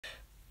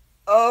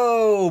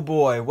Oh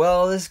boy,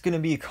 well, this is going to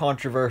be a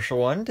controversial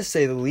one to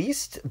say the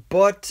least.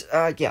 But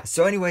yeah,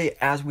 so anyway,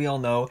 as we all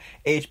know,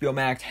 HBO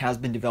Max has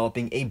been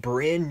developing a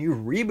brand new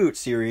reboot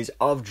series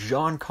of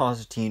John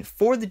Constantine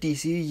for the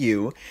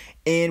DCU.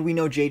 And we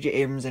know J.J.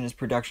 Abrams and his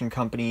production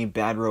company,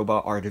 Bad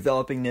Robot, are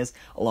developing this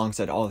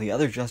alongside all the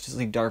other Justice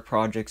League Dark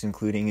projects,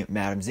 including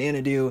Madame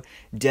Xanadu,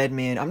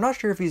 Deadman. I'm not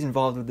sure if he's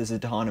involved with this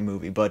Zatanna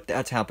movie, but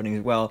that's happening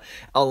as well,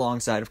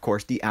 alongside, of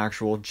course, the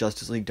actual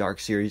Justice League Dark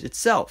series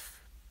itself.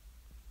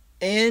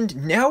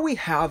 And now we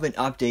have an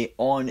update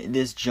on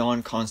this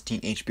John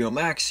Constantine HBO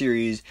Max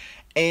series,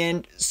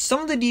 and some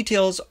of the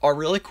details are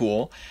really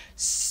cool.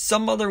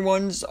 Some other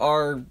ones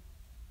are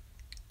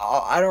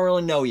I don't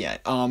really know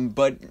yet.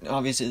 But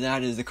obviously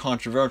that is the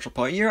controversial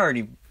part. You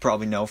already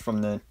probably know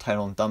from the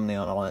title and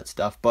thumbnail and all that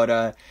stuff.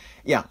 But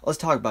yeah, let's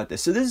talk about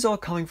this. So this is all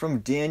coming from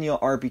Daniel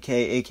RPK,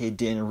 aka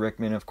Daniel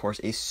Rickman, of course,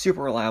 a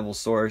super reliable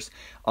source.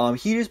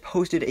 He just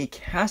posted a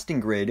casting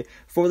grid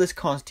for this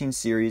Constantine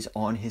series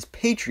on his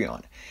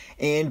Patreon.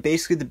 And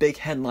basically the big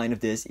headline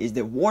of this is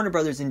that Warner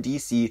Brothers and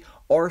DC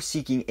are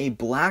seeking a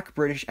black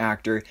British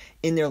actor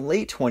in their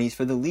late 20s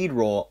for the lead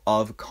role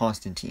of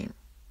Constantine.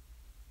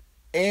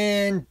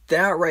 And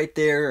that right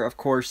there, of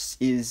course,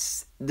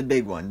 is the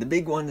big one. The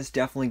big one is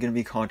definitely going to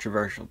be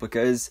controversial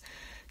because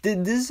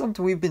this is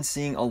something we've been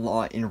seeing a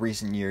lot in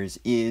recent years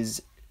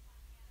is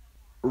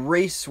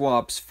race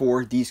swaps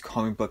for these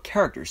comic book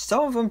characters.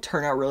 Some of them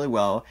turn out really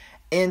well,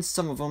 and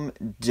some of them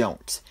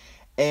don't.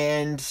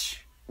 And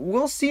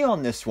we'll see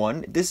on this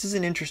one. This is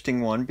an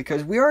interesting one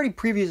because we already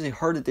previously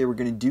heard that they were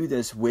going to do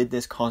this with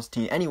this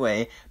Constantine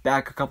anyway,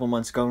 back a couple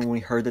months ago when we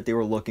heard that they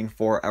were looking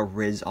for a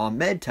Riz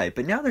Ahmed type.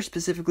 But now they're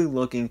specifically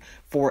looking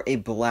for a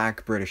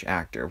black British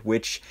actor,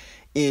 which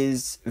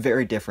is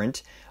very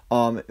different,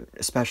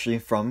 especially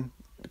from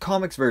the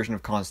comics version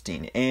of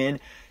Constantine. And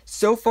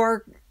so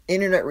far,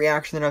 internet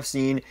reaction that I've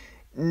seen,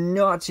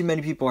 not too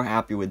many people are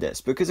happy with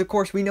this because of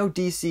course we know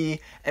DC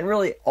and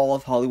really all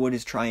of Hollywood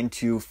is trying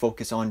to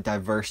focus on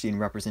diversity and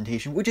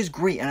representation, which is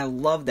great and I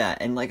love that,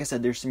 and like I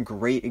said, there's some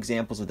great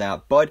examples of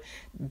that. But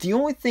the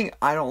only thing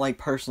I don't like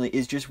personally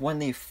is just when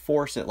they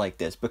force it like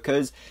this,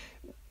 because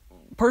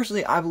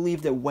personally, I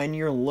believe that when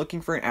you're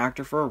looking for an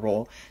actor for a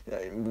role,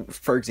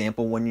 for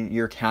example, when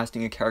you're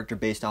casting a character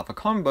based off a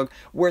comic book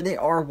where they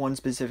are one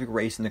specific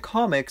race in the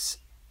comics,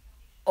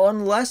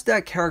 unless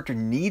that character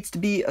needs to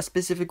be a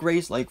specific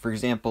race, like for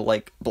example,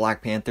 like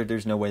Black Panther,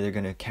 there's no way they're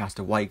going to cast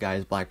a white guy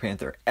as Black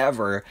Panther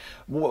ever.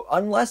 Well,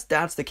 unless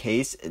that's the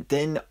case,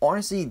 then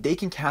honestly, they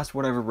can cast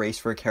whatever race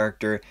for a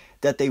character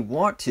that they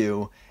want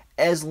to,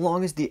 as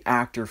long as the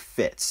actor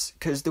fits.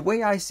 Because the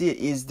way I see it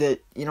is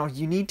that,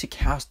 you need to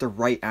cast the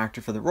right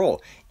actor for the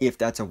role. If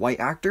that's a white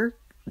actor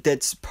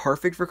that's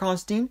perfect for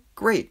Constantine,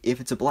 great.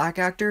 If it's a black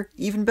actor,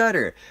 even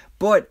better.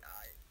 But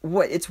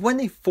it's when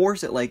they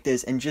force it like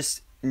this and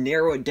just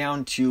narrow it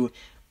down to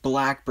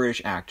black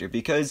British actor,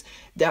 because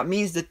that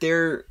means that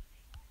they're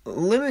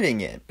limiting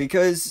it,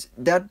 because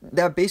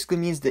that basically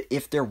means that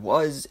if there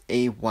was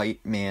a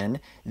white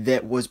man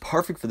that was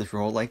perfect for this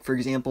role, like for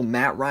example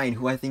Matt Ryan,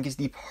 who I think is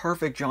the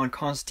perfect John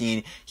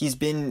Constantine, he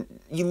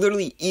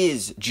literally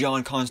is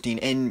John Constantine,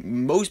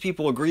 and most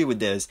people agree with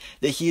this,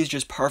 that he is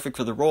just perfect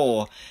for the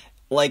role.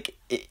 Like,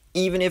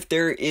 even if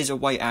there is a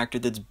white actor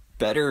that's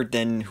better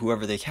than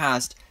whoever they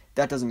cast,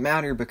 that doesn't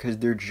matter because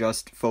they're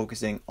just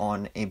focusing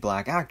on a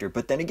black actor.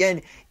 But then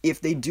again, if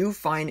they do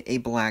find a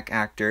black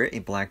actor, a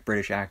black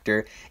British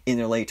actor in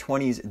their late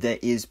 20s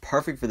that is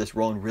perfect for this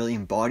role and really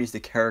embodies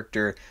the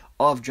character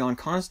of John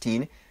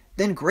Constantine,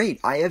 then great.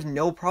 I have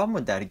no problem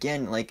with that.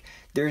 Again, like,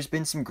 there's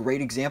been some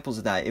great examples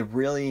of that. It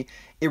really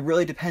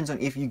depends on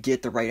if you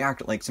get the right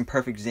actor. Like, some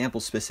perfect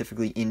examples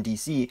specifically in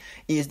DC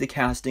is the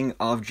casting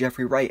of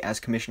Jeffrey Wright as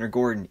Commissioner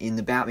Gordon in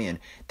the Batman.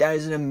 That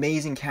is an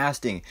amazing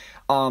casting.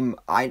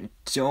 I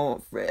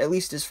don't, at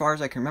least as far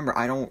as I can remember,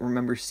 I don't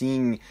remember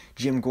seeing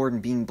Jim Gordon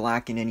being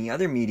black in any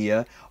other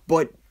media,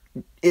 but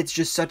it's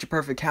just such a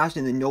perfect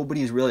casting that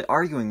nobody is really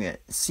arguing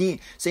it.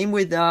 Same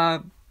with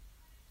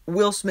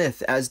Will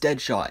Smith as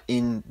Deadshot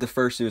in the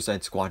first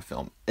Suicide Squad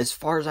film. As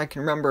far as I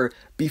can remember,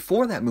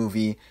 before that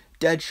movie,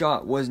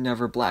 Deadshot was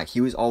never black.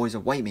 He was always a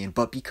white man,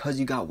 but because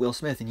you got Will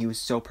Smith and he was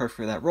so perfect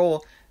for that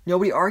role,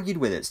 nobody argued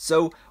with it.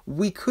 So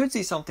we could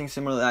see something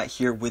similar to that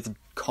here with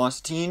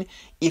Constantine.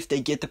 If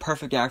they get the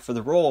perfect act for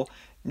the role,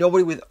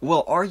 nobody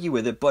will argue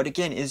with it. But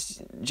again,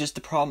 is just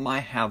the problem I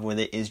have with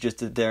it is just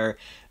that they're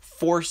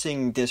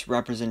forcing this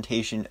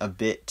representation a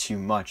bit too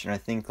much, and I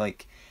think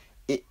like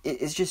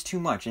it's just too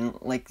much, and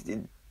like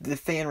the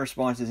fan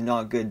response is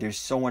not good. There's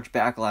so much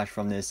backlash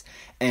from this,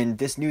 and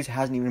this news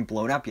hasn't even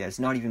blown up yet. It's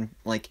not even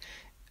like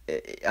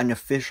an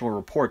official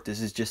report. This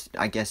is just,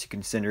 I guess you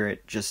consider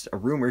it just a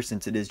rumor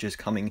since it is just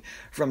coming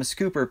from a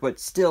scooper, but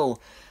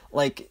still,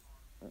 like,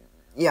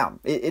 yeah,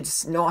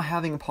 it's not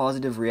having a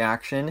positive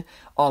reaction.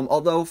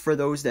 Although for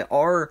those that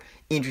are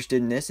interested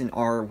in this and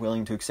are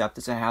willing to accept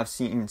this, I have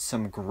seen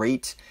some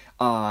great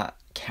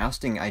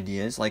casting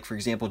ideas. Like for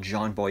example,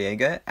 John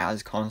Boyega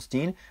as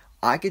Constantine.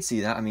 I could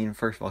see that. I mean,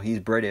 first of all, he's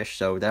British,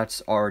 so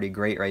that's already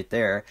great right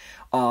there.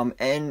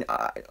 And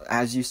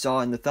as you saw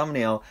in the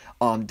thumbnail,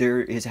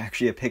 there is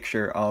actually a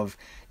picture of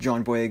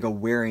John Boyega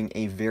wearing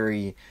a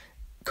very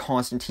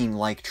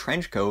Constantine-like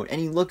trench coat, and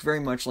he looked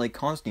very much like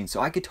Constantine, so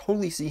I could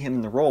totally see him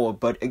in the role.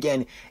 But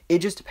again, it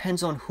just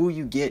depends on who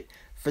you get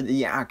for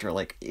the actor.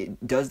 Like,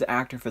 does the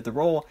actor fit the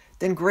role?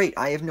 Then great,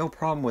 I have no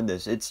problem with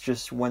this. It's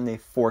just when they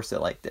force it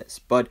like this.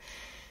 But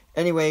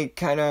anyway,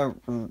 kind of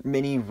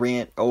mini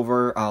rant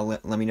over.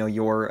 Let me know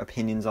your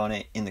opinions on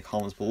it in the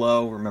comments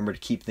below. Remember to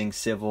keep things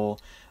civil.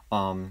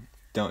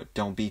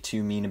 Don't be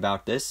too mean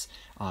about this.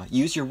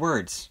 Use your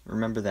words.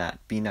 Remember that.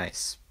 Be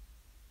nice.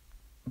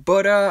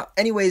 But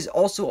anyways,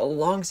 also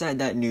alongside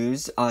that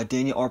news,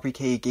 Daniel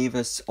RPK gave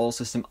us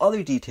also some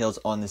other details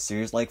on the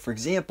series, like for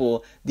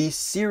example, the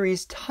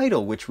series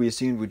title, which we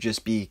assumed would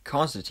just be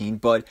Constantine,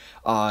 but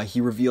he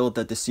revealed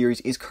that the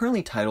series is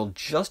currently titled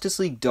Justice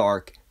League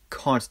Dark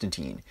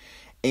Constantine.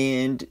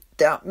 And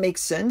that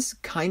makes sense,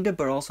 kinda,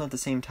 but also at the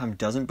same time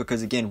doesn't,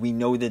 because again, we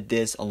know that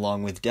this,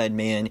 along with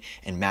Deadman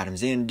and Madame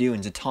Xanadu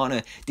and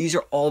Zatanna, these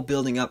are all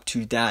building up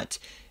to that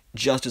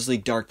Justice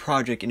League Dark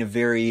project in a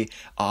very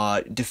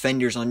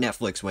Defenders on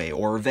Netflix way,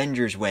 or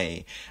Avengers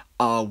way,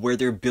 where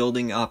they're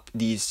building up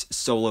these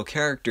solo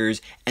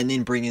characters and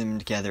then bringing them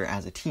together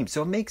as a team.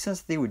 So it makes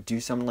sense that they would do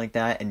something like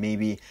that, and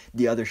maybe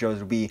the other shows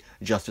would be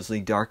Justice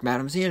League Dark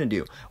Madame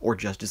Xanadu, or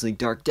Justice League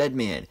Dark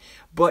Deadman.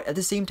 But at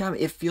the same time,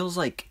 it feels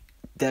like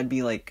that'd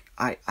be like,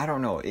 I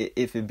don't know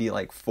if it'd be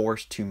like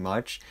forced too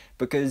much,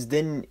 because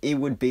then it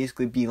would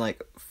basically be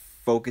like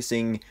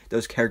focusing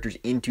those characters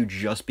into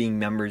just being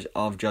members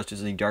of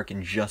Justice League Dark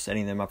and just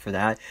setting them up for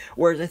that.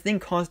 Whereas I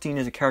think Constantine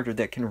is a character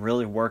that can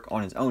really work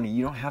on his own, and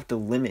you don't have to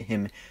limit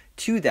him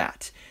to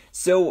that.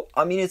 So,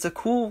 I mean, it's a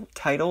cool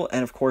title,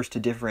 and of course to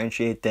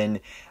differentiate then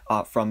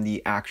from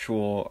the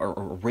actual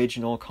or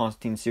original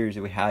Constantine series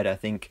that we had, I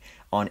think,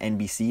 on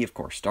NBC, of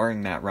course,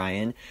 starring Matt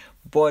Ryan.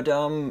 But,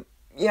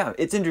 yeah,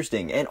 it's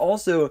interesting. And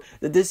also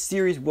that this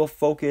series will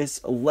focus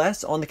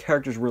less on the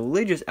character's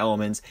religious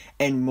elements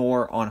and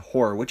more on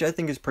horror, which I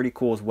think is pretty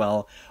cool as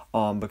well,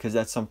 because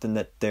that's something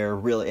that they're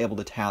really able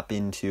to tap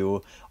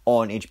into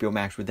on HBO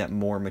Max with that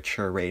more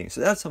mature rating.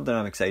 So that's something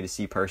I'm excited to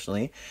see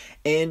personally.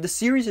 And the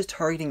series is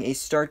targeting a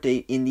start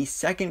date in the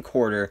second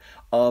quarter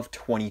of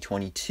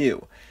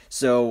 2022.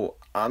 So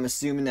I'm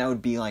assuming that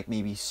would be like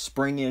maybe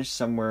springish,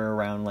 somewhere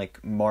around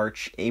like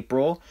March,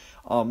 April,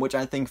 which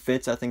I think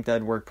fits. I think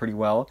that'd work pretty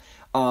well.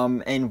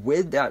 And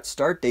with that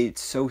start date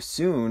so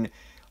soon,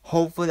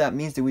 hopefully that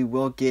means that we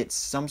will get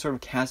some sort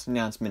of cast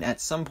announcement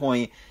at some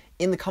point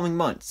in the coming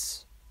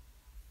months.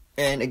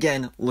 And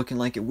again, looking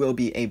like it will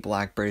be a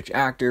black British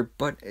actor,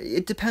 but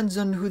it depends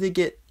on who they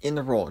get in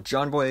the role.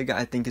 John Boyega,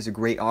 I think, is a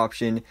great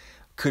option.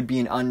 Could be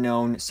an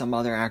unknown, some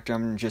other actor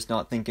I'm just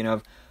not thinking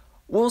of.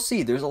 We'll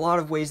see. There's a lot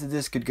of ways that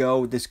this could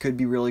go. This could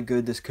be really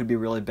good. This could be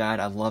really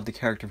bad. I love the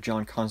character of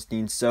John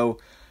Constantine. So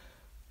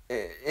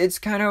it's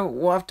kind of,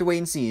 we'll have to wait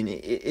and see. And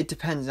it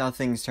depends how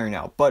things turn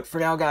out. But for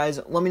now, guys,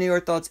 let me know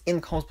your thoughts in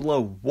the comments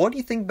below. What do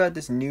you think about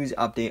this news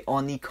update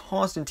on the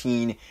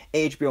Constantine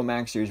HBO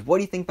Max series? What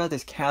do you think about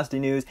this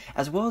casting news,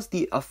 as well as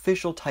the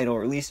official title,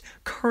 or at least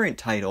current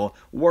title,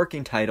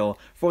 working title,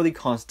 for the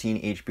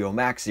Constantine HBO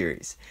Max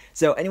series?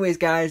 So anyways,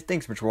 guys,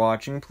 thanks so much for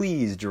watching.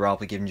 Please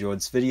drop a like if you enjoyed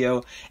this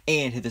video,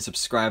 and hit the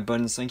subscribe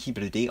button so I can keep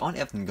it up to date on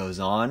everything that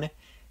goes on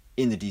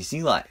in the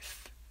DC life.